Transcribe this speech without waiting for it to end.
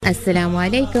Assalamu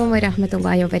alaikum wa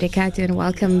rahmatullahi wa barakatuh, and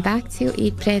welcome back to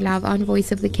Eat, Pray, Love on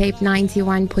Voice of the Cape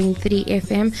 91.3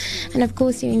 FM. And of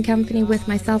course, you're in company with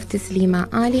myself,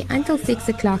 Taslima Ali, until 6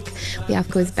 o'clock. We are, of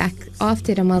course, back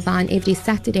after Ramadan every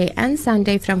Saturday and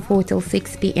Sunday from 4 till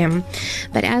 6 p.m.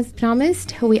 But as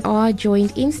promised, we are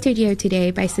joined in studio today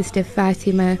by Sister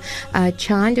Fatima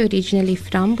Chand, originally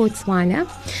from Botswana.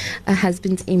 Her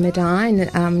husband's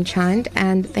Imran Chand,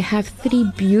 and they have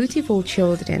 3 beautiful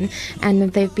children,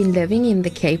 and they've been living in the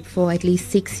Cape for at least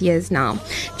 6 years now.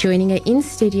 Joining her in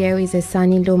studio is her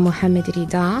son-in-law, Mohammed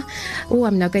Rida. Oh,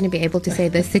 I'm not going to be able to say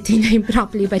the city name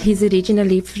properly, but he's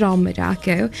originally from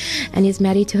Morrocow, and he's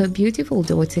married to her beautiful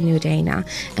daughter, Nuraina.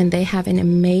 And they have an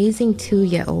amazing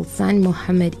 2-year-old son,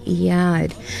 Mohammed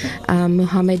Iyad.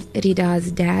 Mohammed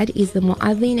Rida's dad is the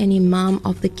Mu'adhin and Imam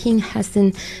of the King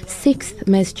Hassan 6th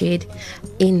Masjid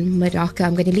in Morocco.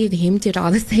 I'm going to leave him to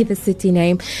rather say the city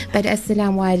name. But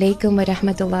Assalamu alaikum wa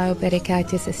rahmatullahi wa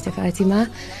barakatuh, Sister Fatima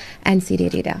and Sidi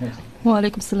Rida. Wa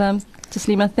alaikum salam.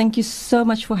 Taslima, thank you so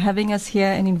much for having us here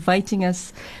and inviting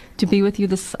us to be with you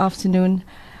this afternoon.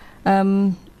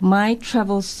 My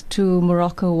travels to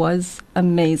Morocco was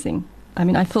amazing. I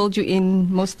mean, I filled you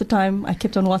in most of the time. I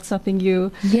kept on WhatsApping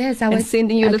you. Yes, I was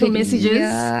sending you little messages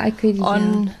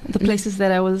on the places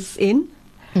that I was in.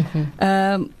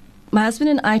 Mm-hmm. My husband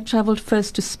and I traveled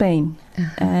first to Spain,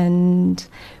 and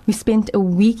we spent a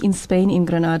week in Spain, in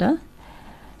Granada,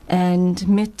 and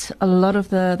met a lot of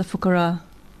the fuqara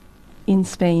in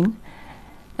Spain.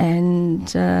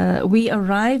 And we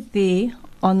arrived there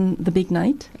on the big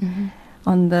night,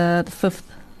 on the 5th.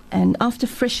 And after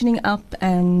freshening up,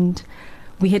 and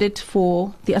we headed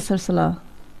for the Asr Salah,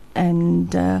 and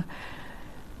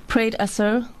prayed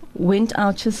Asr, went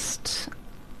out just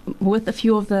with a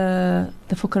few of the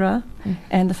fuqara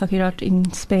and the fakirat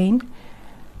in Spain,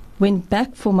 went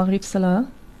back for Maghrib Salah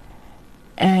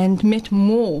and met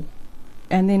more.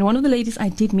 And then one of the ladies I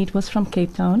did meet was from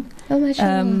Cape Town,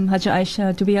 Haja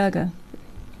Aisha Dubiaga,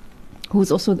 who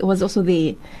was also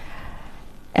there.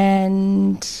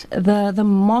 And the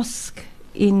mosque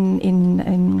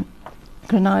in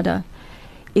Granada,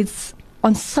 it's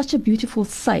on such a beautiful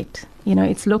site. You know,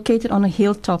 it's located on a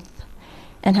hilltop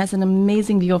and has an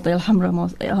amazing view of the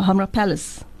Alhambra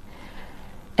Palace.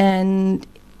 And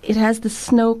it has the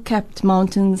snow-capped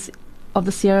mountains of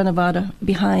the Sierra Nevada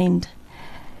behind.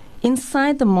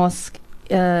 Inside the mosque,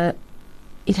 it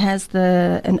has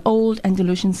an old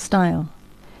Andalusian style.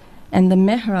 And the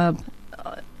mihrab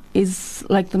is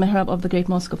like the mihrab of the Great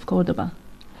Mosque of Cordoba.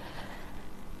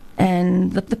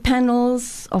 And the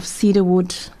panels of cedar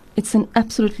wood, it's an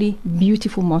absolutely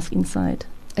beautiful mosque inside.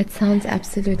 It sounds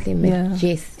absolutely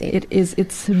majestic. Yeah, it is.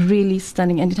 It's really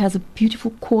stunning. And it has a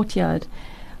beautiful courtyard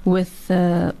with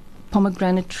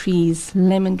pomegranate trees,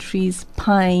 lemon trees,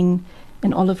 pine,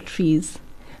 and olive trees.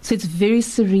 So it's very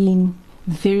serene,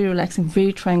 very relaxing,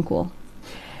 very tranquil.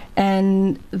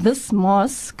 And this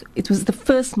mosque, it was the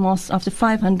first mosque after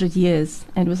 500 years,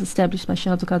 and it was established by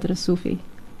Shah Abdul Qadir Sufi.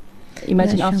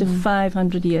 Imagine, after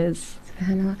 500 years.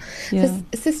 Yeah. So,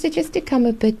 Sister, just to come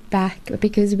a bit back,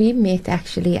 because we met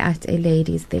actually at a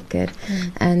ladies' dhikr,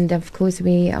 and of course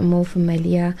we are more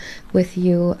familiar with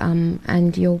you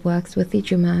and your works with the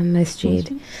Jummah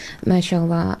Masjid,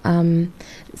 mashallah.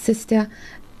 Sister,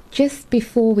 just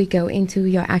before we go into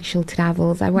your actual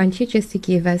travels, I want you just to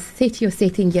give us, set your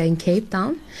setting here in Cape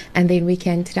Town, and then we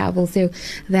can travel, so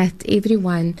that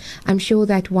everyone, I'm sure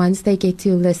that once they get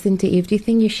to listen to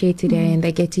everything you share today and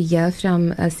they get to hear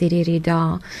from Sidi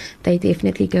Rida, they're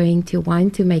definitely going to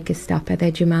want to make a stop at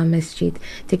the Jummah Masjid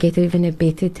to get even a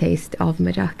better taste of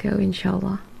Morocco,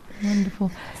 inshallah. Wonderful.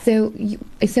 So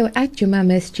at Jummah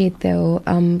Masjid, though,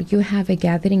 you have a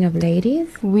gathering of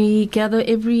ladies? We gather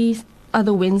every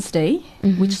other Wednesday,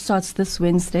 which starts this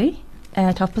Wednesday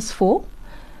at 4:30,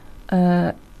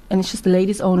 and it's just the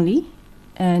ladies only,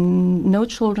 and no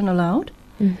children allowed,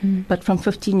 but from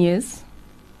 15 years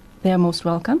they are most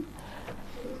welcome.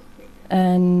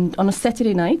 And on a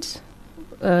Saturday night,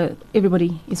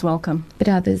 everybody is welcome.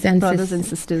 Brothers and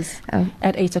sisters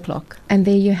at 8 o'clock. And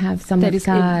there you have some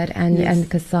Azkar and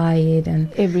Qasaid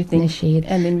and everything. Nasheed.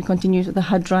 And then we continue to the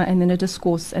Hadra and then a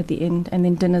discourse at the end, and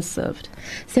then dinner served.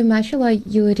 So, mashallah,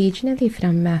 you originally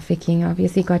from Mafeking,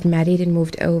 obviously got married and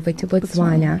moved over to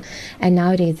Botswana, and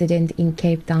now resident in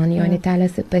Cape Town. You want to tell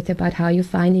us a bit about how you're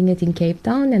finding it in Cape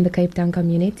Town and the Cape Town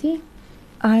community?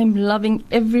 I'm loving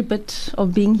every bit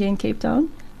of being here in Cape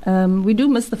Town. We do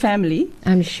miss the family,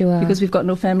 I'm sure, because we've got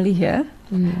no family here,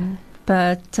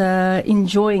 but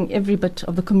enjoying every bit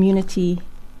of the community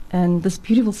and this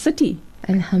beautiful city.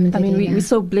 Alhamdulillah. I mean, we're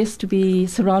so blessed to be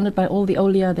surrounded by all the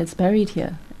awliya that's buried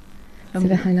here.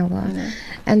 Subhanallah. You know.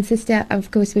 And sister,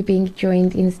 of course, we're being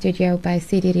joined in studio by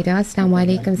Sidi Rida. Assalamu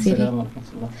alaikum, Sidi.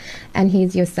 And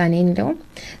he's your son-in-law.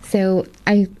 So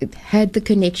I heard the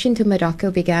connection to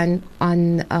Morocco began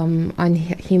on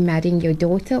him marrying your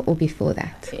daughter, or before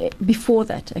that? Before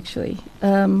that, actually.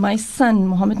 My son,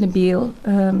 Mohammed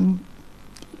Nabil,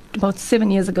 about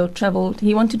 7 years ago, traveled.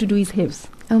 He wanted to do his hifz.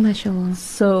 Oh, mashallah.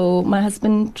 So my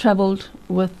husband traveled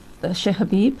with Sheikh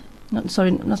Habib, not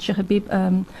Sheikh Habib,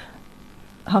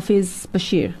 Hafiz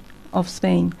Bashir of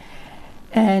Spain.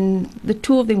 And the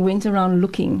two of them went around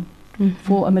looking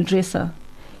for a madrasa,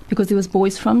 because there was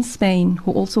boys from Spain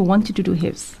who also wanted to do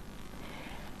hifz.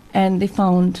 And they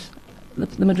found the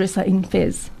madrasa in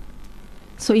Fez.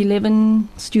 So 11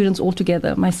 students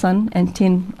altogether, my son and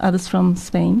 10 others from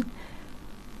Spain,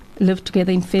 lived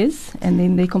together in Fez, and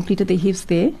then they completed their hifz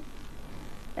there.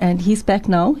 And he's back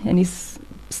now, and he's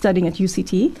studying at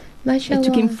UCT. Mashallah. It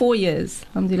took him 4 years,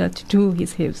 alhamdulillah, to do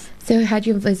his hifz. So had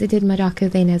you visited Morocco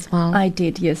then as well? I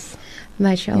did, yes.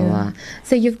 Mashallah. Yeah.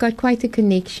 So you've got quite a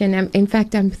connection. In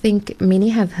fact, I think many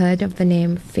have heard of the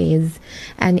name Fez,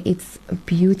 and it's a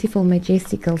beautiful,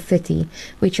 majestical city,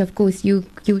 which of course you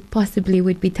possibly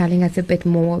would be telling us a bit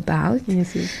more about.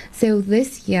 Yes, yes. So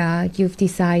this year you've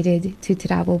decided to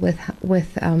travel with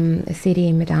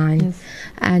Sidi Imran. Yes.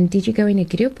 And did you go in a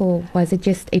group, or was it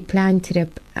just a planned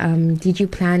trip? Did you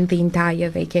plan the entire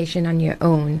vacation on your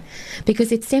own?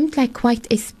 Because it seemed like quite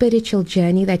a spiritual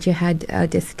journey that you had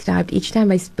described each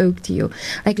time I spoke to you.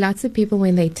 Like lots of people,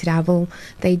 when they travel,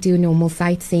 they do normal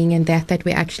sightseeing and that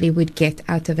we actually would get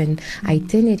out of an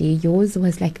itinerary. Yours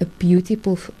was like a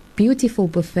beautiful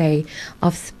buffet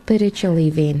of spiritual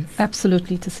events.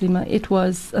 Absolutely, Taslima. It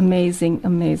was amazing.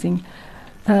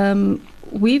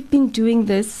 We've been doing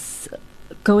this,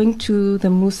 going to the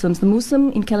Muslims. The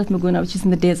Muslim in Kalat Maguna, which is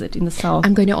in the desert in the south.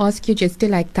 I'm going to ask you just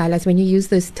to tell us when you use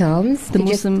those terms. The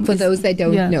Muslim for those that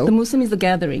don't know. The Muslim is the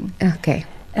gathering. Okay.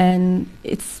 And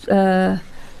it's the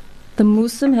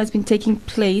Muslim has been taking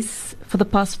place for the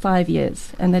past 5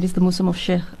 years, and that is the Muslim of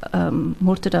Sheikh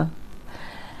Murtada.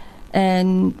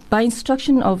 And by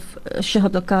instruction of Sheikh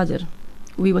Abdul Qadir,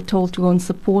 we were told to go and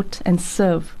support and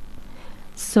serve.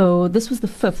 So this was the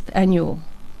 5th annual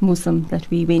Muslim that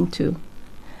we went to,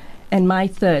 and my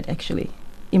 3rd actually.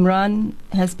 Imran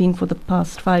has been for the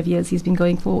past 5 years. He's been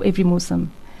going for every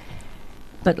Muslim,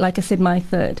 but like I said, my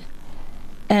 3rd.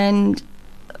 And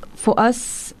for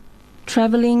us,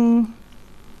 traveling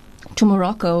to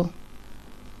Morocco,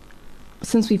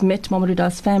 since we've met Muhammad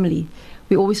Rida's family,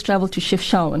 we always travel to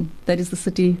Chefchaouen. That is the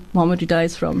city Muhammad Rida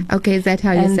is from. Okay, is that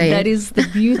how you say it? And that is the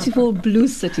beautiful blue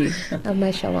city. Oh,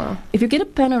 mashallah. If you get a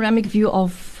panoramic view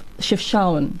of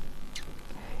Chefchaouen,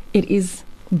 it is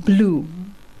blue.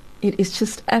 It is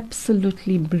just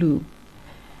absolutely blue.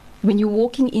 When you're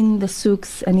walking in the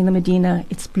souks and in the Medina,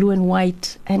 it's blue and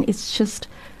white, and it's just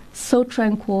so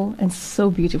tranquil and so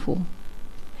beautiful.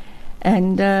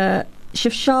 And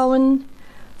Chefchaouen,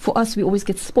 for us, we always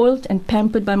get spoiled and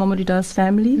pampered by Muhammad Rida's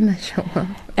family. Mashallah.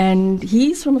 And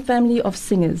he's from a family of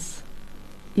singers.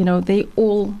 You know, they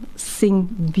all sing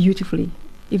beautifully.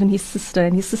 Even his sister,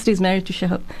 and his sister is married to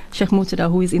Sheikh Murtada,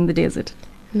 who is in the desert.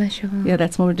 Mashallah. Yeah,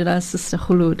 that's Muhammad Rida's sister,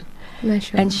 Khulud.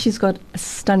 Mashallah. And she's got a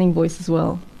stunning voice as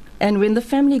well. And when the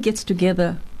family gets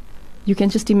together, you can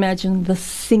just imagine the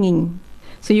singing.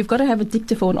 So you've got to have a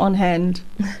dictaphone on hand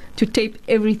to tape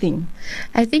everything.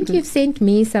 I think you've sent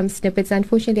me some snippets.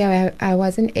 Unfortunately, I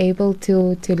wasn't able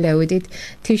to load it,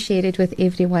 to share it with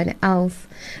everyone else.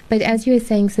 But as you were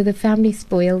saying, so the family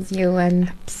spoils you. And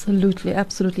Absolutely.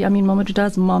 I mean, Muhammad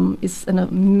Rida's mom is an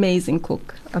amazing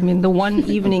cook. I mean, the one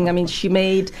evening, I mean, she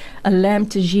made a lamb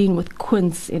tagine with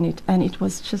quince in it, and it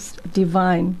was just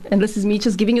divine. And this is me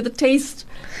just giving you the taste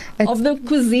of the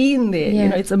cuisine there. Yeah. You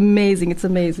know, it's amazing,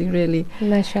 really.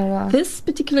 mashallah. This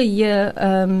particular year,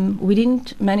 we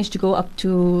didn't manage to go up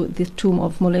to the tomb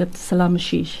of Moulay Abdul Salam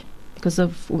Mashish because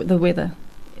of the weather.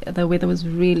 The weather was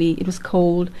it was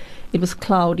cold, it was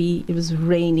cloudy, it was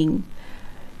raining.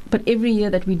 But every year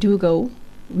that we do go,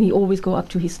 we always go up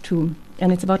to his tomb.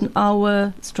 And it's about an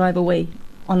hour's drive away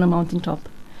on a mountaintop.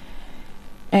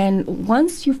 And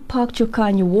once you've parked your car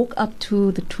and you walk up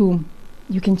to the tomb,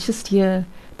 you can just hear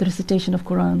the recitation of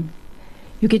Quran.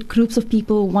 You get groups of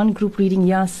people, one group reading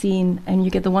Yasin, and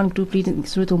you get the one group reading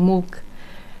Surah Al-Mulk,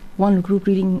 one group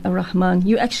reading Ar-Rahman.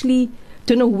 You actually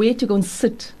don't know where to go and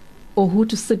sit or who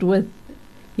to sit with.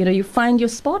 You know, you find your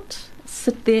spot,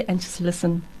 sit there and just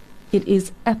listen. It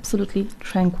is absolutely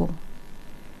tranquil.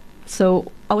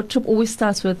 So our trip always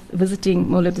starts with visiting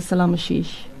Moulay Abdul Salam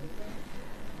Mashish.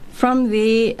 From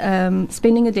there,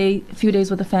 spending a few days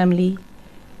with the family,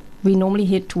 we normally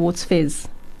head towards Fez.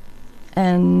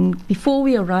 And before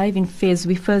we arrive in Fez,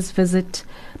 we first visit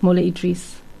Moulay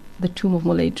Idris, the tomb of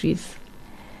Moulay Idris.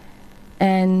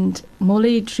 And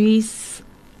Moulay Idris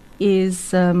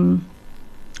is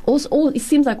also, it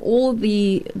seems like all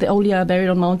the awliya are buried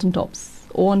on mountaintops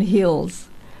or on hills.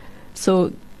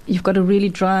 So you've got to really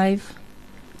drive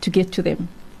to get to them.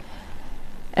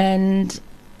 And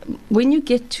when you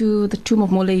get to the tomb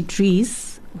of Moulay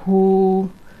Idris,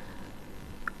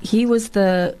 he was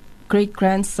the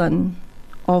great-grandson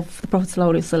of the Prophet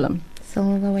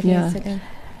ﷺ. Yeah.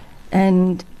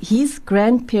 And his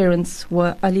grandparents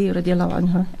were Ali radiallahu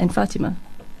anha and Fatima.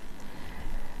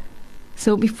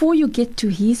 So before you get to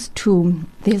his tomb,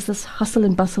 there's this hustle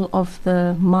and bustle of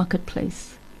the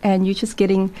marketplace. And you're just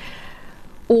getting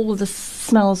all the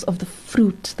smells of the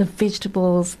fruit, the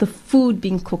vegetables, the food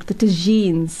being cooked, the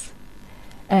tagines,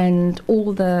 and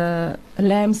all the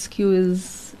lamb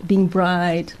skewers being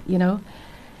fried, you know.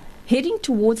 Heading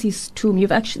towards his tomb, you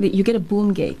get a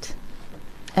boom gate.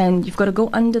 And you've got to go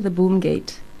under the boom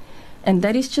gate. And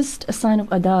that is just a sign of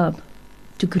adab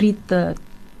to greet the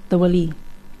wali,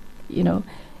 you know.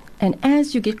 And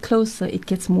as you get closer, it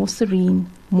gets more serene,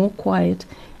 more quiet,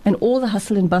 and all the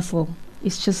hustle and bustle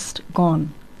is just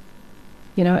gone,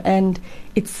 you know. And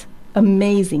it's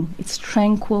amazing. It's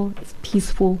tranquil, it's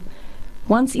peaceful.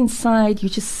 Once inside, you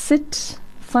just sit,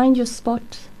 find your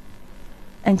spot,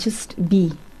 and just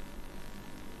be,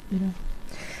 you know.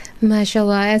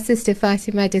 MashaAllah, as Sister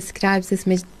Fatima describes this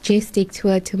majestic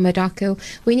tour to Morocco,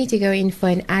 we need to go in for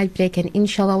an ad break, and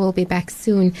inshallah we'll be back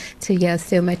soon to hear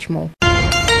so much more.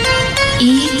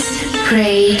 Eat,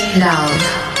 Pray,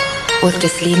 Love with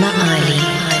Taslima Ali.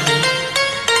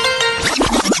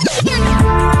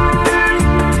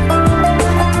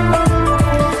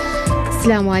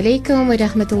 Assalamu alaikum wa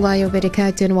rahmatullahi wa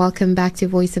barakatuh, and welcome back to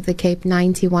Voice of the Cape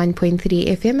 91.3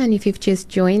 FM. And if you've just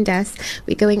joined us,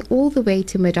 we're going all the way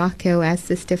to Morocco as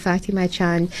Sister Fatima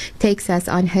Chan takes us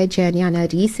on her journey on a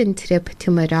recent trip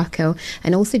to Morocco.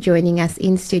 And also joining us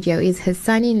in studio is her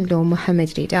son-in-law, Muhammad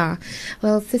Rida.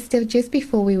 Well, Sister, just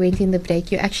before we went in the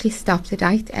break, you actually stopped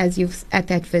right at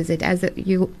that visit,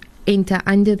 you enter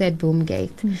under that boom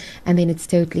gate, and then it's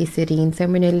totally serene. So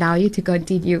I'm going to allow you to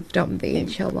continue from there,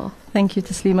 inshallah. Thank you,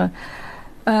 Taslima.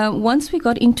 Once we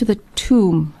got into the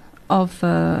tomb of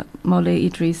Moulay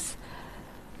Idris,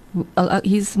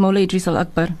 he's Moulay Idris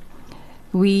Al-Akbar,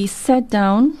 we sat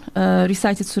down,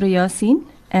 recited Surah Yasin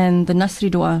and the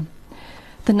Nasri Dua.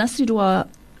 The Nasri Dua,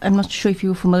 I'm not sure if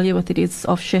you're familiar with it, it's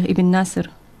of Sheikh Ibn Nasr,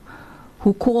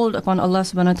 who called upon Allah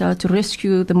subhanahu wa ta'ala to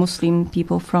rescue the Muslim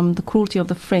people from the cruelty of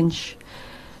the French.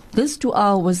 This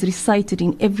dua was recited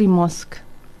in every mosque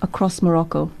across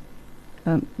Morocco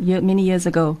many years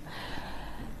ago.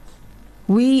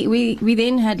 We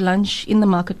then had lunch in the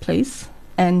marketplace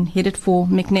and headed for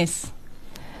Meknes.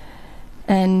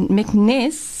 And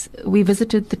Meknes, we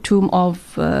visited the tomb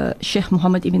of Sheikh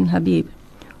Muhammad ibn Habib,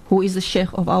 who is the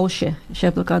Sheikh of our Sheikh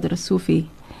Abdul Qadir al-Sufi.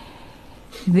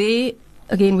 There,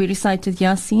 again, we recited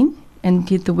Yasin and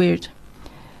did the Wird.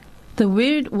 The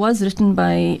Wird was written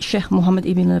by Sheikh Muhammad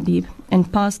ibn Habib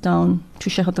and passed down to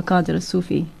Sheikh Abdul Qadir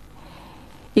al-Sufi.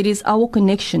 It is our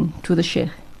connection to the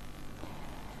Sheikh.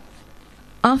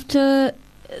 After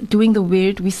doing the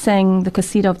Wird, we sang the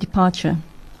Qasida of Departure.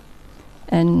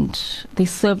 And they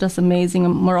served us amazing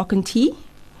Moroccan tea,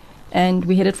 and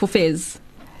we headed for Fez.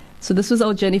 So this was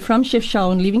our journey from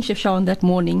Chefchaouen, leaving Chefchaouen that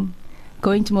morning,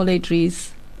 going to Moulay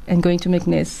Idris, and going to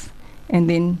Meknes, and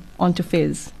then on to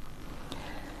Fez.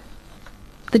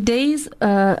 The days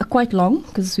are quite long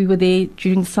because we were there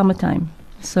during the summertime,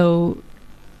 so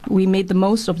we made the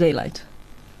most of daylight.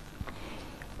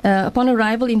 Upon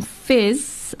arrival in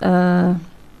Fez,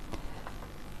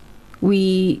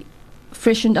 we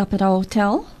freshened up at our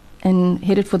hotel and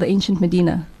headed for the ancient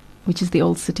Medina, which is the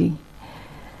old city.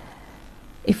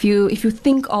 If you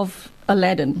think of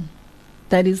Aladdin,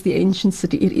 that is the ancient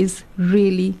city. It is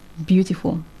really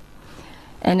beautiful.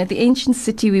 And at the ancient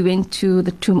city, we went to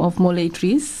the tomb of Moulay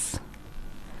Idris,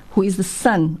 who is the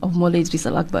son of Moulay Idris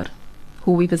Al-Akbar,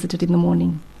 who we visited in the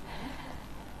morning.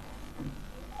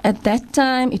 At that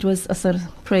time, it was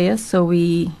Asr prayer, so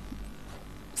we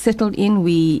settled in.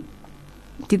 We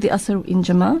did the Asr in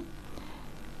Jama,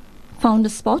 found a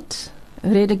spot,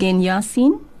 read again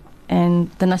Yasin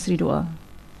and the Nasri Dua.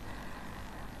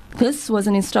 This was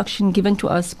an instruction given to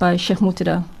us by Sheikh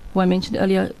Mutada, who I mentioned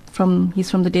earlier. He's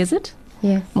from the desert.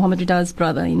 Yes. Muhammad Rida's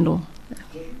brother-in-law.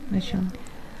 MashaAllah.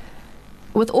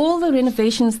 With all the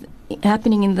renovations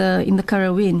happening in the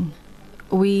Karawin,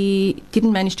 we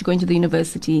didn't manage to go into the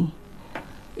university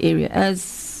area,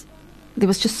 as there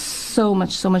was just so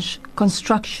much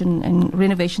construction and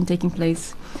renovation taking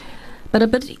place. But a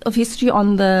bit of history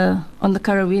on the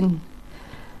Karawin.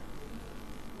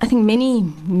 I think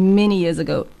many years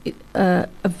ago, a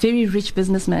very rich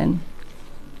businessman,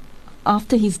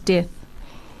 after his death,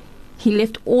 he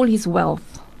left all his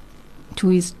wealth to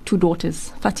his two daughters,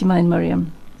 Fatima and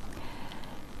Maryam.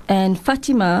 And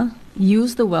Fatima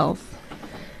used the wealth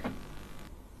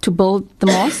to build the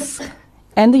mosque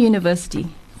and the university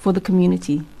for the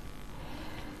community.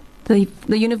 The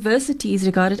university is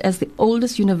regarded as the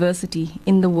oldest university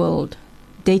in the world,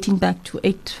 dating back to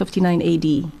 859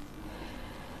 AD.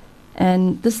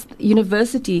 And this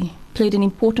university played an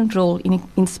important role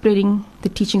in spreading the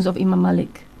teachings of Imam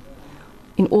Malik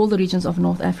in all the regions of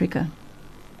North Africa.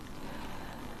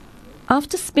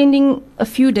 After spending a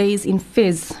few days in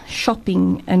Fez,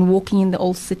 shopping and walking in the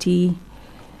old city,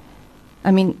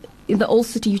 in the old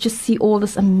city you just see all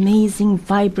this amazing,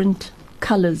 vibrant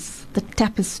colors, the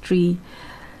tapestry,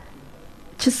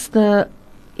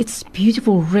 it's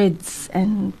beautiful reds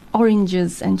and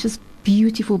oranges and just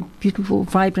beautiful, beautiful,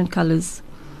 vibrant colors.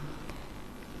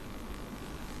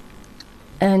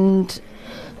 And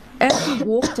as you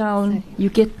walk down, you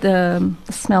get the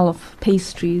smell of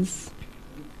pastries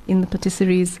in the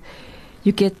patisseries.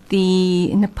 You get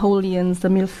the Napoleons, the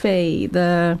milfei,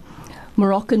 the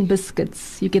Moroccan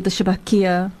biscuits. You get the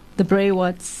shabakia, the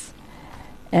brewats,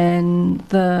 and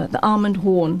the almond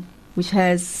horn, which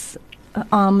has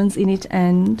almonds in it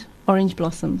and orange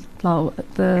blossoms,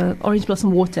 the orange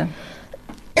blossom water.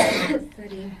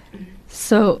 Sorry.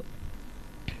 So,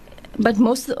 but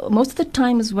most of the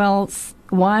time as well,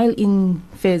 while in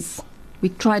Fez, we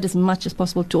tried as much as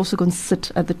possible to also go and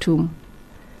sit at the tomb.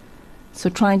 So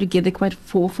trying to get there quite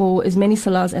for as many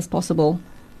salahs as possible,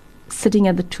 sitting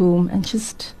at the tomb and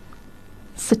just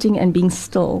sitting and being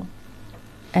still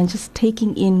and just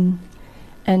taking in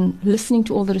and listening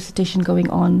to all the recitation going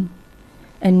on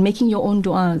and making your own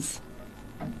du'as.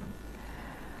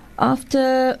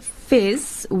 After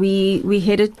Fez, we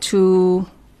headed to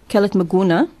Kelet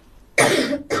Maguna.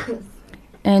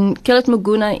 And Kelet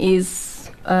Maguna is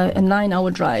a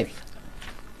 9-hour drive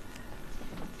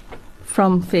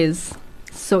from Fez.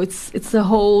 So it's a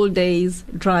whole day's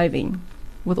driving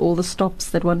with all the stops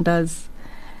that one does.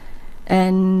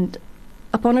 And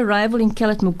upon arrival in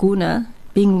Kelet Maguna,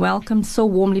 being welcomed so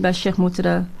warmly by Sheikh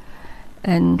Mutara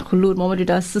and Khulud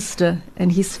Mohammed sister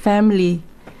and his family,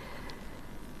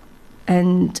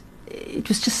 and it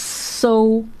was just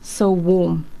so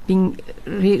warm, being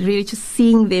really just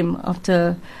seeing them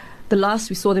after the last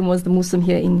we saw them was the Muslim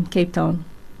here in Cape Town.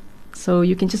 So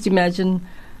you can just imagine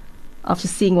after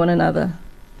seeing one another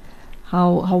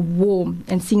how warm,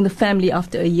 and seeing the family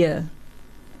after a year,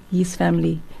 his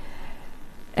family.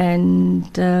 And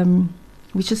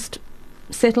we just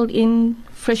settled in,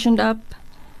 freshened up,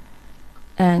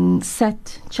 and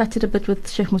chatted a bit with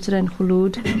Sheikh Mutara and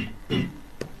Khulud.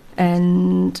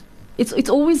 And it's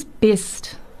always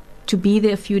best to be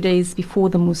there a few days before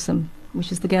the Muslim,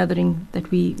 which is the gathering that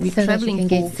we're so traveling that you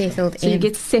can for. Get settled so in. You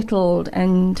get settled,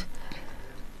 and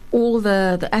all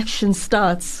the action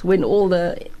starts when all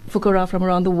the fuqara from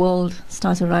around the world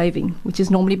start arriving, which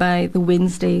is normally by the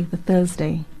Wednesday, the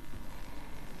Thursday.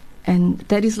 And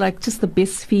that is like just the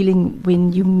best feeling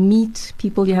when you meet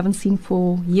people you haven't seen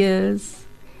for years.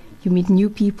 You meet new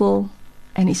people,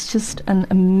 and it's just an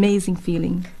amazing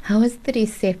feeling. How is the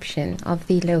reception of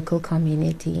the local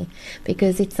community?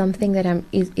 Because it's something that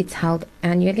it's held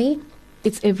annually.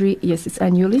 It's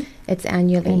annually. It's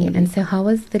annually. And so how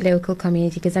is the local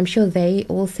community? Because I'm sure they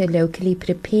also locally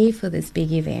prepare for this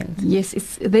big event.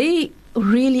 Yes, they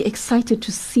really excited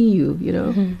to see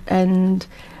you, And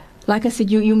like I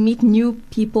said, you meet new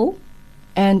people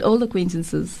and old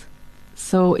acquaintances.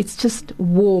 So it's just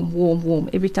warm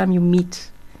every time you meet.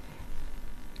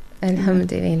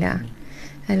 Alhamdulillah.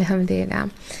 Alhamdulillah.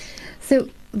 So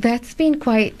that's been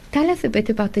tell us a bit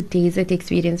about the desert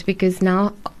experience, because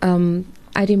now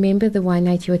I remember the one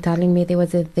night you were telling me there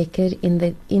was a dhikr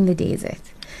in the desert,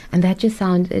 and that just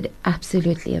sounded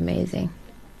absolutely amazing.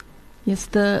 Yes,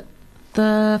 the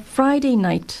Friday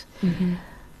night,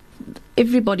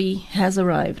 everybody has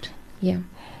arrived. Yeah.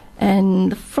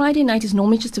 And the Friday night is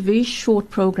normally just a very short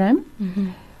program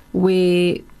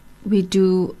where we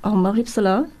do our Maghrib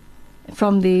Salah.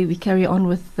 From there, we carry on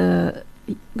with the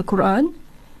Quran,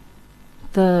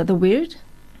 the Wird,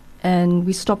 and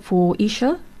we stop for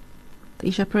Isha, the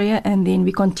Isha prayer, and then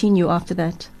we continue after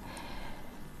that.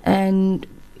 And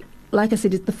like I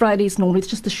said, the Friday is normally it's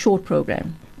just a short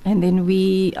program. And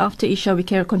then after Isha, we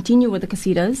continue with the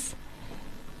Qasidas.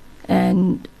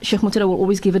 And Sheikh Mutara will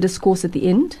always give a discourse at the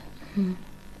end,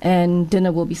 and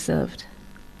dinner will be served.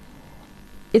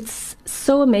 It's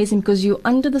so amazing because you're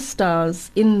under the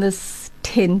stars in this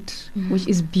tent, which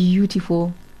is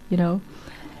beautiful, you know.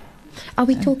 Are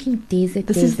we talking desert?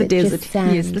 This is the desert. Just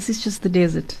sand? Yes, this is just the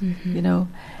desert, you know.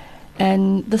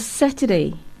 And the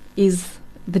Saturday is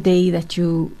the day that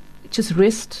you just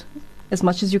rest as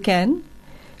much as you can,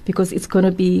 because it's going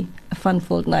to be a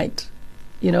fun-filled night,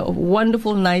 you know, a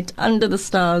wonderful night under the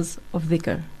stars of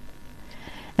dhikr.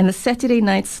 And the Saturday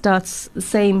night starts the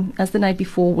same as the night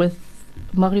before, with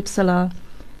Maghrib Salah,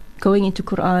 going into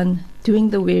Quran, doing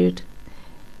the wird.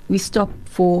 We stop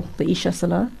for the Isha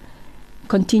Salah,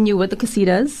 continue with the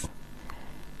Qasidas,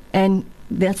 and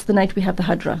that's the night we have the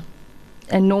Hadra.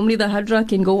 And normally the Hadra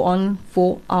can go on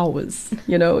for hours,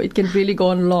 you know, it can really go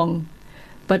on long.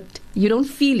 But you don't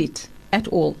feel it at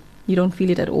all. You don't feel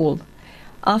it at all.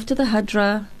 After the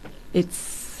Hadra,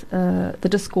 it's the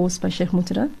discourse by Sheikh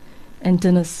Mutara, and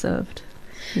dinner's served.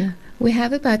 Yeah. We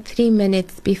have about 3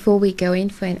 minutes before we go in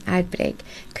for an ad break.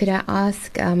 Could I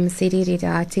ask Sidi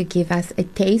Rida to give us a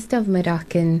taste of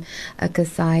Moroccan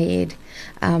qasaid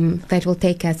that will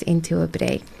take us into a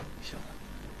break?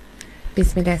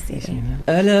 Bismillah, Sidi.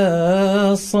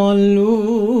 ألا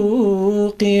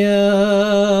صلوا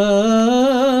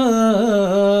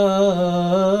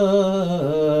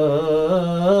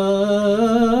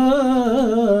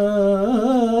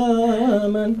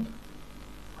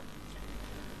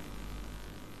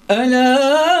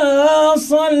ألا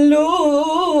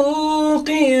صلوا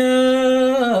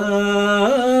قياما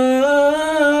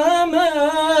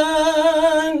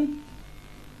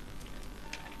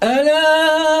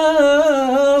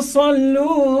ألا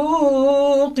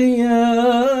صلوا قياما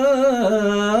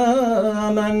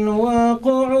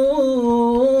وقعودا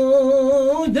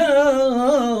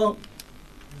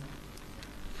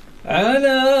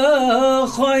على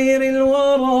خير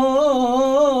الورى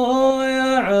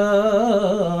يا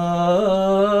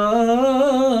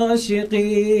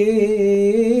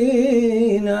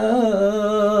عاشقين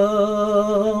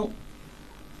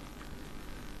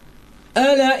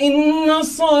ألا إن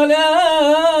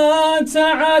الصلاة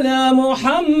على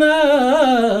محمد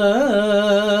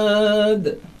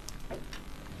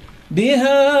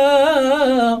بها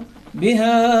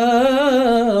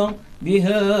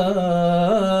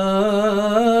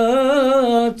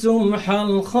تمحى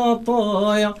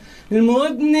الخطايا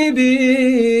المذنبين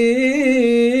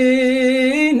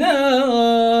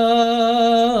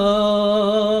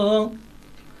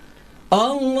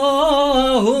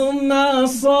اللهم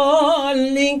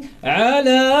صل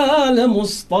على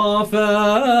المصطفى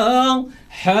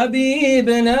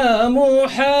حبيبنا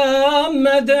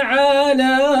محمد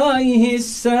عليه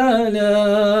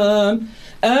السلام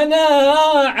أنا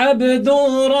عبد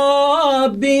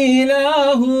ربي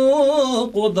له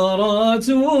قدرات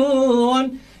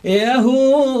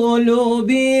يهول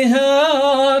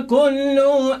بها كل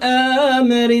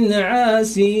أمر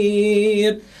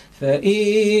عسير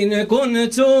فإن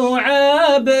كنت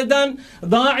عبدا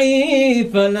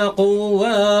ضعيف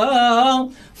القوى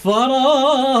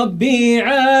فربي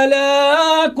على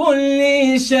كل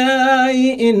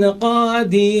شيء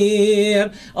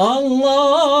قدير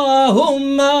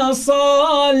اللهم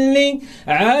صل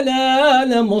على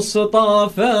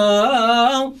المصطفى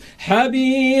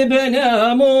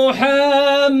حبيبنا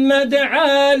محمد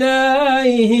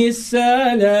عليه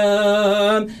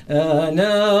السلام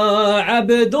أنا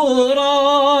عبد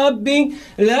ربي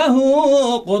له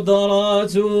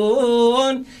قدرات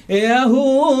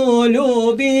يهول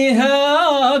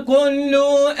بها كل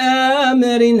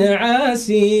أمر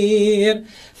عسير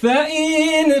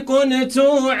فإن كنت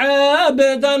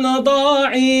عبدا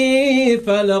ضعيف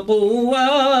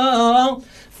القوى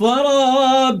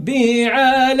فربي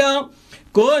على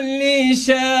كل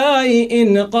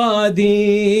شيء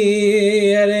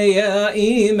قدير يا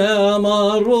إمام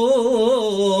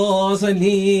الرسل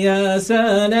يا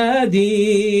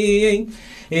سندي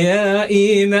يا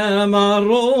إمام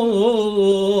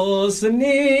الرسل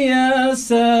يا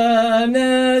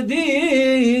سندي.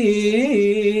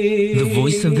 The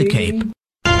Voice of the Cape.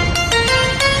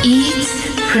 Eat,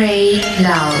 Pray,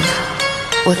 Love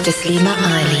with Taslima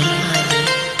Ali.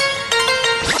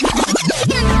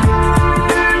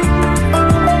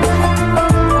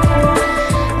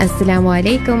 Assalamu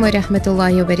alaikum wa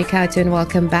rahmatullahi wa barakatuh, and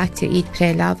welcome back to Eat,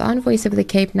 Pray, Love on Voice of the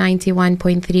Cape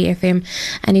 91.3 FM.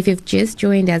 And if you've just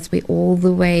joined us, we're all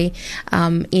the way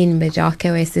in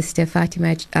Morocco, where Sister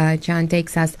Fatima Jan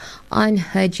takes us on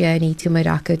her journey to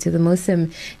Morocco, to the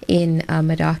Muslim in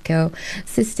Morocco.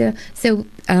 Sister, so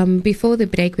before the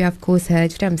break, we of course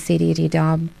heard from Sidi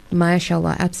Rida.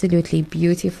 MashaAllah, absolutely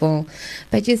beautiful.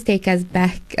 But just take us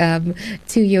back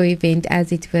to your event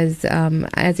as it was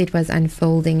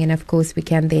unfolding, and of course we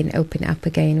can then open up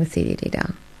again with Sidi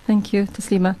Rida. Thank you,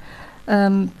 Taslima.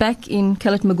 back in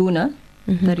Kalat Maguna,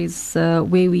 that is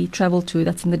where we travel to,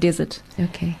 that's in the desert.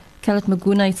 Okay. Kalat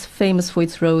Maguna is famous for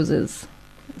its roses.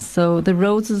 So the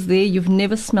roses there, you've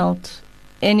never smelt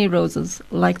any roses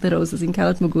like the roses in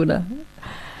Kalat Maguna.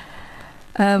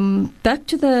 Back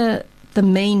to the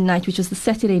main night, which is the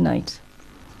Saturday night.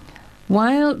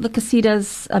 While the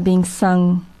qasidas are being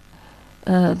sung,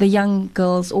 the young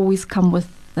girls always come with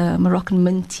Moroccan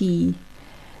mint tea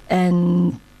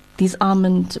and these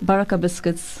almond baraka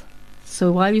biscuits.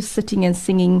 So while you're sitting and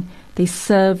singing, they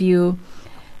serve you,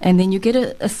 and then you get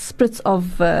a spritz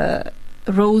of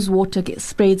rose water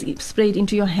sprayed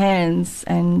into your hands,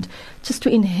 and just to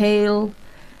inhale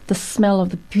the smell of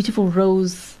the beautiful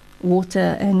rose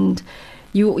water. And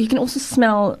you can also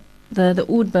smell the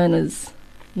oud burners,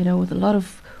 with a lot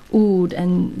of oud,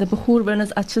 and the bahur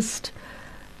burners are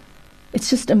it's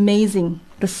just amazing,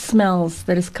 the smells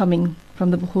that is coming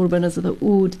from the bahur burners of the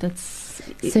oud.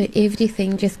 So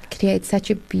everything just creates such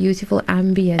a beautiful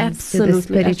ambience to the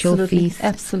spiritual feast.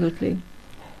 Absolutely.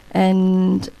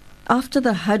 And after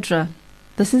the Hadra,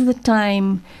 this is the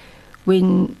time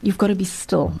when you've got to be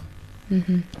still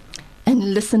and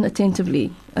listen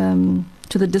attentively to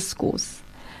the discourse.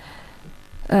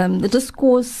 The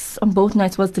discourse on both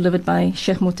nights was delivered by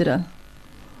Sheikh Mutira.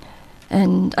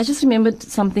 And I just remembered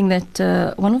something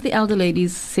that one of the elder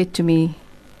ladies said to me,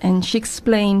 and she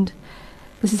explained,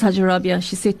 this is Hajar Rabia,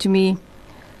 she said to me,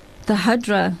 the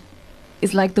Hadra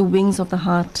is like the wings of the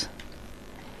heart.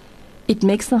 It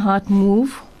makes the heart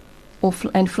move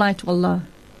and fly to Allah.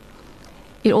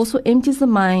 It also empties the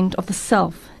mind of the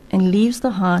self and leaves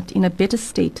the heart in a better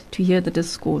state to hear the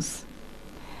discourse.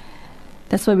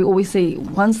 That's why we always say,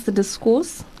 once the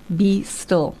discourse, be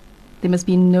still. There must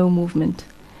be no movement.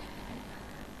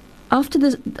 After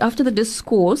the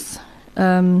discourse,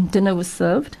 dinner was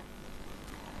served.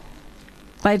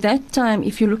 By that time,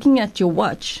 if you're looking at your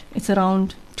watch, it's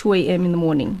around 2 a.m. in the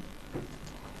morning.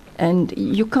 And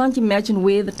you can't imagine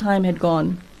where the time had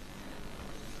gone.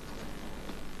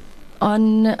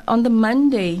 On the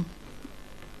Monday,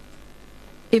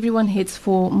 everyone heads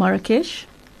for Marrakesh.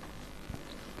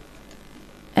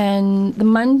 And the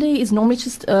Monday is normally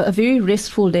just a very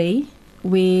restful day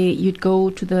where you'd go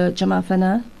to the Jama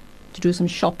Fana to do some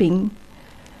shopping.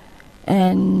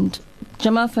 And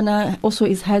Jama Fana also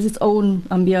has its own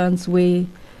ambience where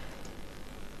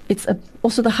it's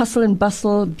also the hustle and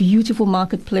bustle, beautiful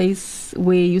marketplace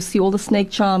where you see all the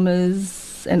snake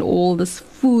charmers and all this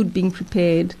food being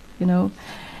prepared,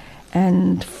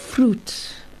 and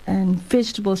fruit and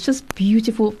vegetables, just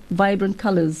beautiful, vibrant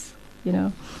colors,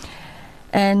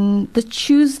 And the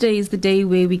Tuesday is the day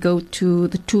where we go to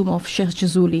the tomb of Sheikh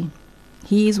Jazuli.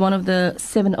 He is one of the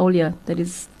 7 awliya that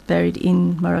is buried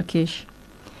in Marrakesh.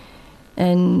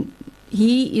 And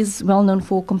he is well known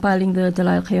for compiling the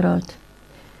Dalail Khairat,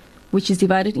 which is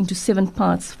divided into 7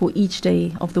 parts for each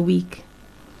day of the week.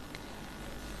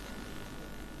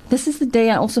 This is the day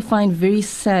I also find very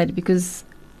sad because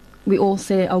we all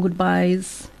say our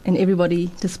goodbyes and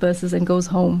everybody disperses and goes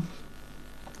home.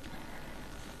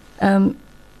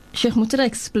 Sheikh Mutira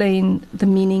explained the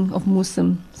meaning of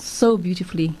Musam so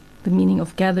beautifully, the meaning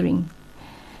of gathering.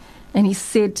 And he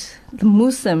said, the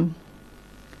Musam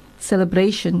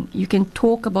celebration, you can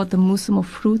talk about the Musam of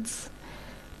fruits,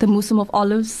 the Musam of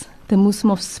olives, the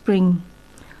Musam of spring,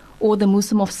 or the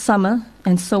Musam of summer,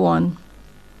 and so on.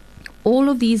 All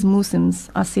of these Musams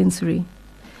are sensory.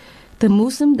 The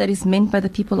Musam that is meant by the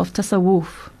people of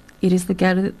Tasawwuf, it is the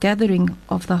gathering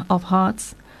of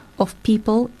hearts, of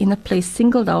people in a place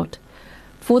singled out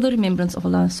for the remembrance of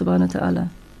Allah subhanahu wa ta'ala.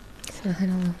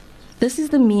 Subhanallah. This is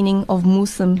the meaning of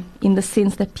Musam in the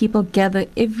sense that people gather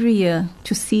every year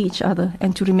to see each other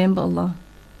and to remember Allah.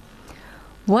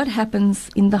 What happens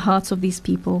in the hearts of these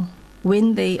people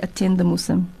when they attend the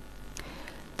Musam?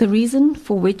 The reason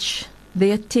for which they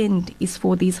attend is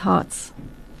for these hearts.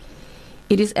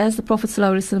 It is as the Prophet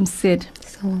ﷺ said,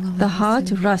 the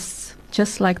heart rusts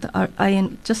just like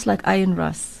iron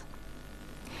rusts.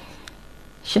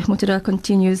 Sheikh Mutira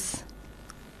continues,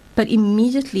 but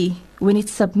immediately when it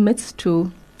submits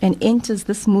to and enters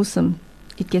this Musam,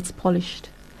 it gets polished.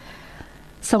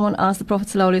 Someone asked the Prophet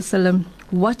ﷺ,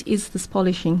 what is this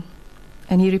polishing?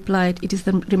 And he replied, it is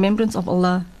the remembrance of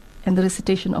Allah and the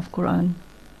recitation of Quran.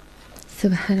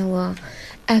 Subhanallah.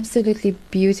 Absolutely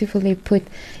beautifully put.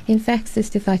 In fact,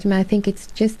 Sister Fatima, I think it's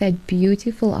just that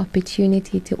beautiful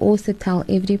opportunity to also tell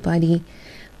everybody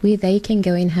where they can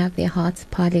go and have their hearts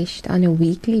polished on a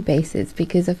weekly basis,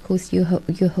 because of course you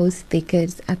host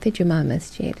dhikrs at the Jummah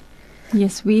Masjid.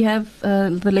 Yes, we have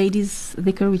the ladies'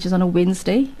 dhikr, which is on a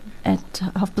Wednesday at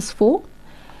 4:30.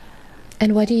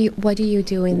 And what do you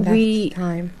do in that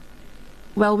time?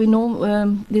 well, we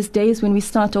know there's days when we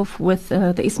start off with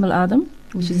the Ismail Adam,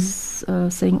 which is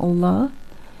saying Allah.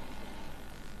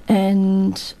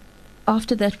 And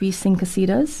after that, we sing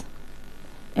Qasidas.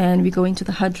 And we go into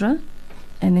the Hadra.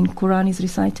 And then Quran is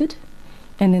recited.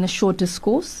 And then a short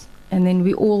discourse. And then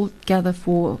we all gather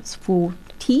for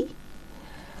tea.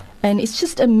 And it's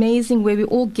just amazing where we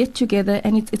all get together,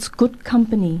 and it's good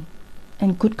company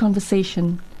and good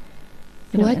conversation.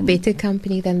 What better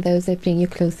company than those that bring you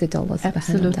closer to Allah subhanahu wa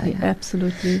Absolutely, ta'ala?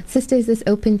 absolutely. Sister, is this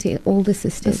open to all the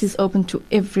sisters? This is open to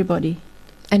everybody.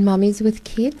 And mommies with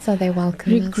kids, are they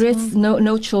welcome? Regrets, as well?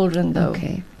 no children though.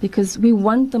 Okay. Because we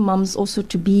want the mums also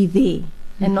to be there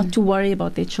and not to worry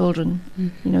about their children,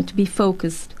 to be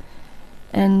focused.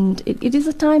 And it is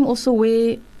a time also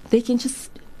where they can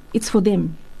it's for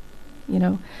them,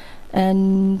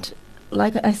 And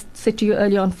like I said to you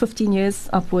earlier, on 15 years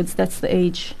upwards, that's the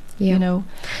age,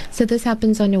 So this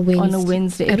happens on a Wednesday? On a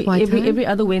Wednesday. Every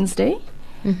other Wednesday.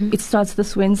 It starts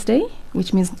this Wednesday,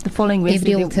 which means the following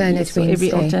Wednesday. Every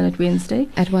alternate Wednesday.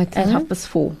 At what time? At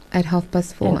 4:30. At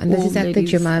 4:30. And this is at the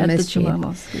Jummah Masjid. At the Jummah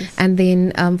Mosque, yes. And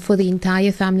then for the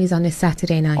entire families on a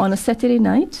Saturday night? On a Saturday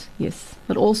night, yes.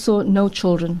 But also no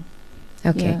children.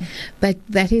 Okay. Yeah. But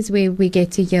that is where we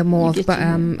get to hear more of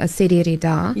a Siri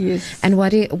Rida. Yes. And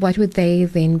what would they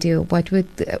then do?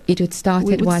 It would start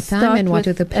at what time, and what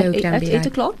would the program be at 8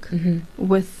 o'clock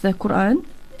with the Quran,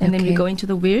 and then we go into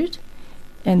the Wird,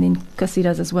 and then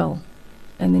Qasidas as well.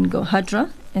 And then go Hadra,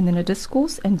 and then a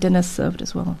discourse, and dinner served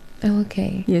as well. Oh,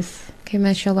 okay. Yes. Okay,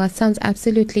 mashallah. Sounds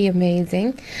absolutely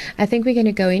amazing. I think we're going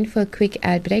to go in for a quick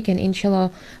ad break, and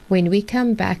inshallah, when we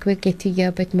come back, we'll get to hear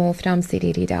a bit more from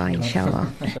Siri Rida,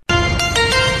 inshallah.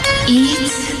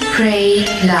 Eat, Pray,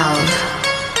 Love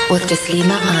with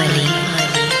Taslima Ali.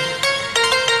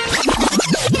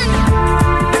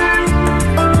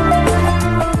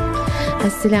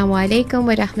 Assalamu alaikum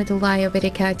wa rahmatullahi wa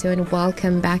barakatuh, and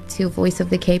welcome back to Voice of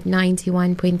the Cape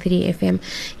 91.3 FM.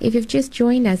 If you've just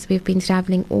joined us, we've been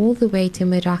traveling all the way to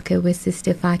Morocco with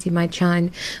Sister Fatima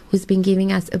Chan, who's been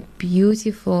giving us a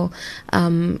beautiful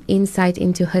insight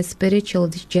into her spiritual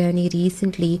journey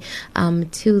recently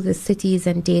to the cities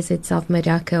and deserts of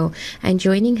Morocco. And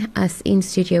joining us in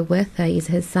studio with her is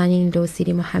her son-in-law,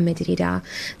 Sidi Muhammad Rida.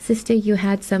 Sister, you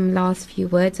had some last few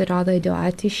words, or rather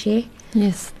dua to share?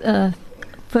 Yes.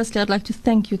 Firstly, I'd like to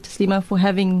thank you, Taslima, for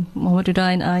having Muhammad Rida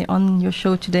and I on your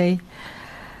show today.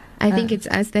 I think it's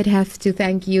us that have to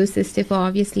thank you, sister, for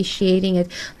obviously sharing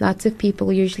it. Lots of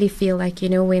people usually feel like,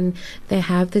 when they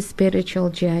have the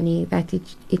spiritual journey, that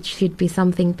it should be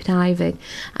something private.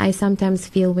 I sometimes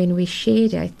feel when we share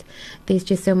it, there's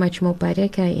just so much more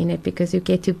barakah in it, because you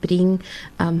get to bring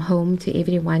home to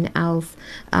everyone else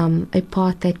a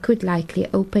part that could likely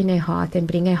open a heart and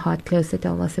bring a heart closer to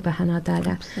Allah subhanahu wa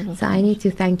ta'ala. Absolutely. So I need to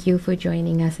thank you for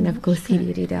joining us, and of course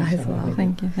Sidi Rida as well.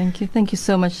 Thank you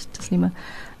so much, Taslima.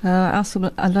 I ask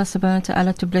Allah subhanahu wa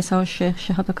ta'ala to bless our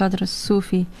Sheikh Abdul Qadir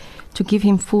al-Sufi, to give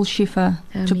him full shifa,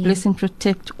 to bless and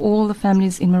protect all the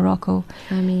families in Morocco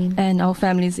and our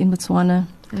families in Botswana,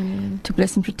 to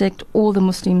bless and protect all the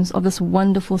Muslims of this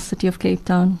wonderful city of Cape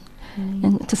Town.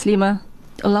 And Taslima,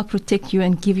 Allah protect you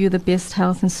and give you the best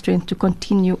health and strength to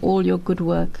continue all your good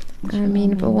work.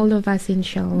 For all of us,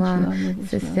 inshallah.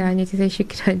 Sister, I need to say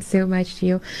shukran so much to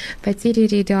you. But Sidi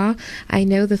Rida, I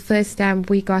know the first time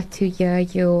we got to hear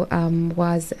you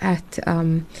was at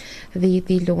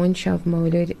the launch of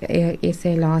Maulud SA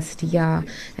last year,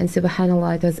 and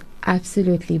subhanallah, it was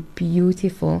absolutely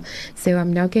beautiful. So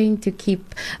I'm not going to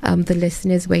keep the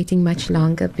listeners waiting much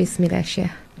longer. Bismillah, Sheikh.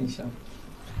 Inshallah.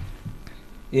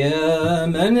 يا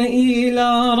من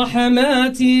إلى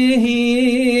رحمته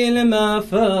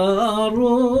المفار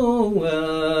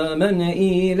ومن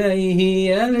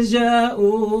إليه يلجأ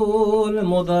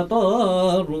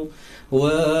المضطر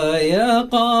ويا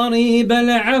قريب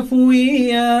العفو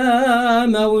يا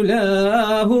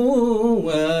مولاه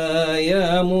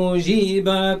ويا مجيب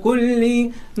كل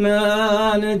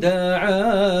من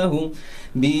دعاه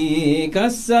بك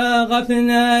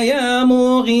استغثنا يا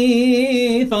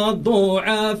مغيث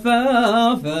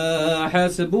الضعفاء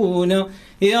فحسبنا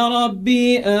يا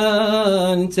ربي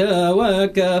أنت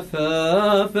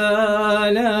وكفى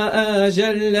فلا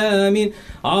أجل من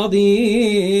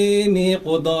عظيم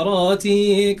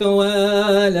قدراتك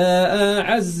ولا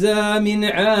أعز من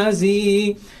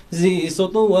عزيز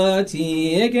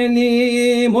سطواتك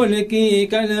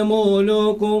لملكك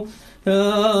الملوك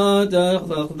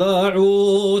تخضع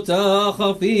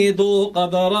تخفيض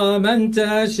قدر من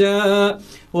تشاء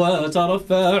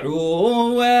وترفع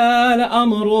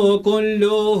والأمر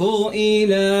كله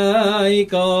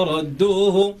إليك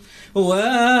رده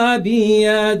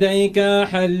وبيديك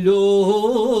حله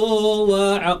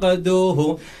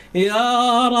وعقده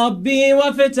يا ربي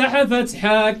وافتح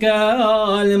فتحك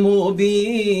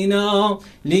المبين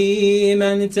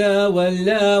لمن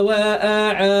تولى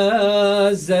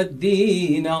وأعز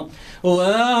الدين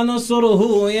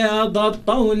ونصره يا ذا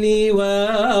الطول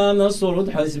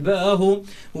ونصر حزبه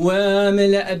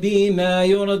واملأ بما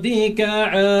يرضيك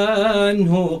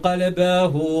عنه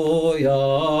قلبه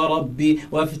يا ربي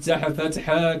وافتح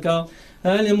فتحك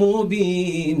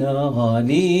المبين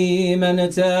لمن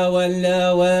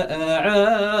تولى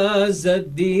وأعز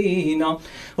الدين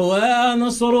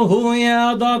ونصره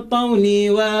يا ذا الطول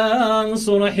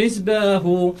وانصر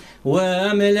حزبه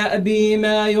واملأ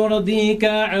بما يرضيك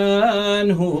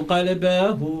عنه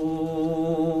قلبه.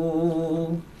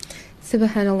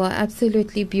 Subhanallah,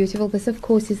 absolutely beautiful. This, of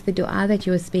course, is the dua that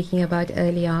you were speaking about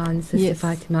earlier on, Sister Yes.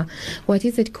 Fatima. What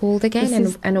is it called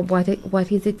again, and what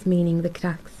is its meaning, the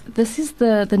crux? This is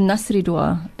the Nasri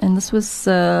dua, and this was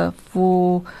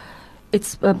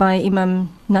it's by Imam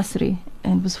Nasri,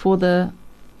 and was for the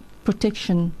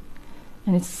protection,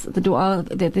 and it's the dua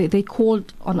that they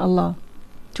called on Allah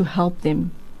to help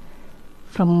them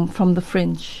from the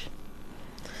French.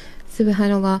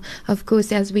 Subhanallah. Of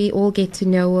course, as we all get to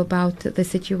know about the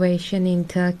situation in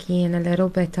Turkey and a little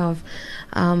bit of,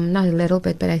 not a little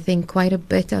bit, but I think quite a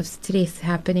bit of stress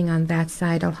happening on that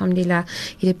side. Alhamdulillah,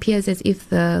 it appears as if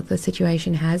the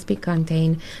situation has been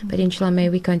contained. But inshallah, may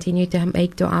we continue to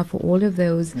make dua for all of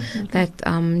those that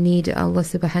need Allah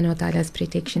subhanahu wa ta'ala's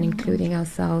protection, including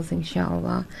ourselves,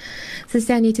 inshallah.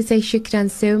 Sister, I need to say shukran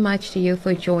so much to you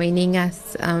for joining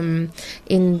us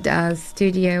in the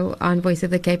studio on Voice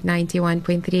of the Cape 91.3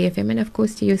 FM, and of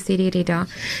course to you, Siri Rida.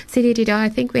 Siri Rida, I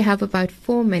think we have about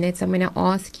 4 minutes. I'm going to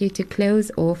ask you to close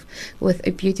off with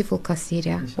a beautiful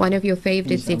qasida, one of your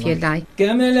favorites if you like.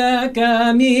 كم لك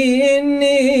من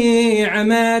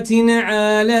نعمات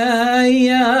علي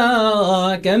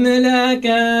كم لك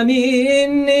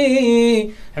من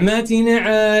نعمة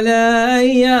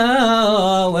علي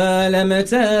ولم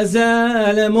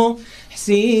تزال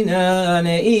محسنا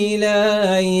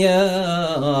إلي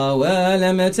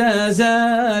ولم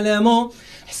تزال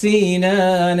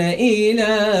محسنا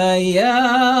إلي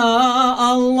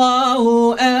الله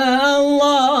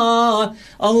الله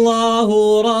الله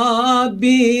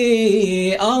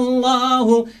ربي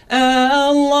الله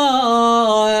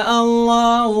الله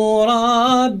الله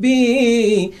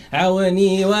ربي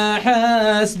عوني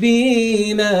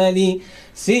وحسبي مالي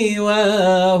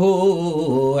سواه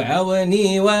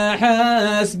عوني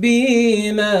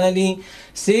وحسبي مالي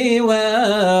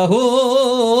سواه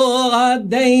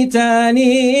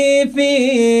غديتني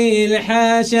في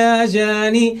الحاشا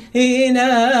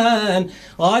جنينا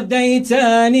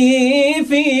غديتني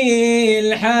في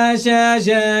الحاشا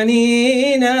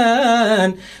جنينا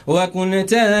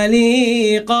وكنت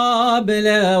لي قبل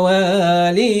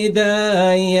والدي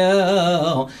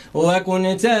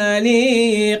وكنت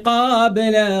لي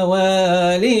قبل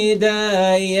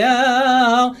والدي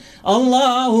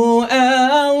الله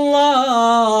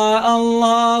الله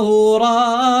الله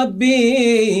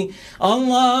ربي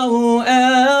الله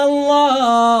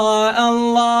الله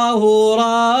الله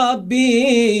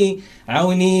ربي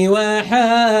عوني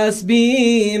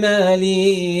وحسبي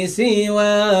مالي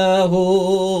سواه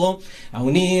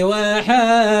عوني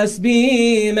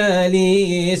وحسبي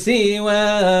مالي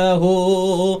سواه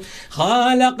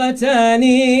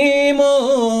خلقتني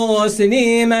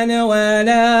مسلما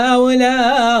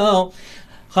ولولا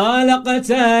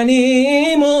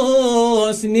خلقتني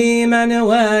مسلما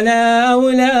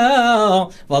ولولا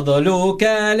فضلك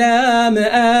لم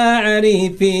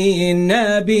أعرف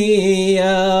النبي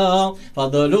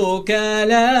فضلك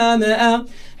لم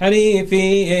أعرف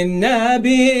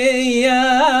النبي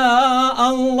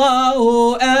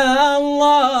الله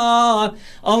الله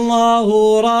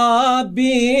الله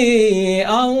ربي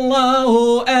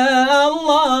الله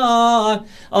الله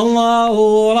الله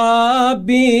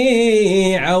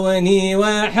ربي عوني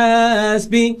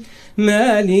وحسبي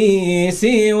مالي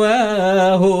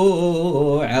سواه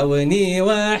عوني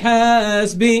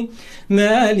وحسبي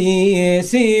مالي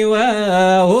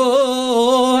سواه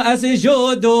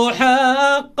أسجد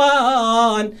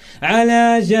حقا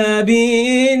على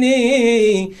جبيني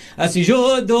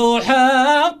أسجد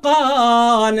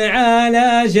حقا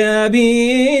على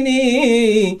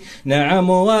جبيني نعم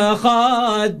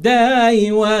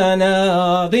وخدي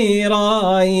ونظيري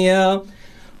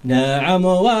نعم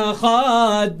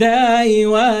وخدي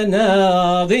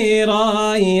ونظيري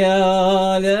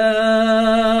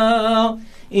لا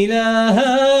إله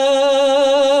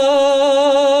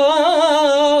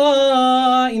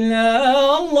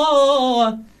إلا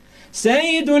الله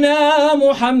سيدنا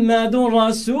محمد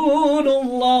رسول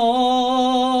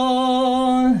الله.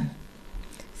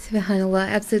 Subhanallah,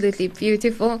 absolutely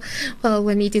beautiful. Well,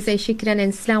 we need to say shukran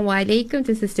and assalamu alaikum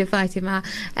to Sister Fatima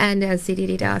and Sidi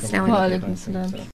Rida. Assalamu alaikum.